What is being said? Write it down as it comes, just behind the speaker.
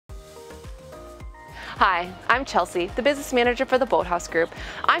Hi, I'm Chelsea, the business manager for the Boathouse Group.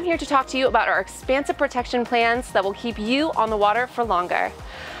 I'm here to talk to you about our expansive protection plans that will keep you on the water for longer.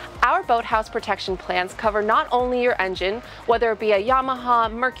 Our Boathouse protection plans cover not only your engine, whether it be a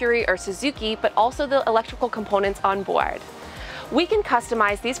Yamaha, Mercury, or Suzuki, but also the electrical components on board. We can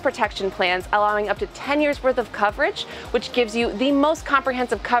customize these protection plans, allowing up to 10 years worth of coverage, which gives you the most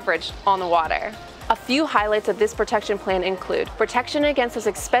comprehensive coverage on the water. A few highlights of this protection plan include protection against those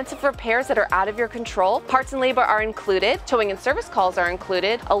expensive repairs that are out of your control. Parts and labor are included, towing and service calls are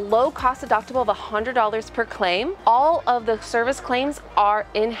included, a low cost deductible of $100 per claim. All of the service claims are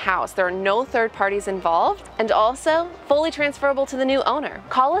in-house. There are no third parties involved, and also fully transferable to the new owner.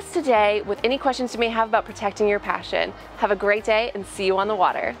 Call us today with any questions you may have about protecting your passion. Have a great day and see you on the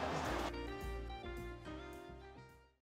water.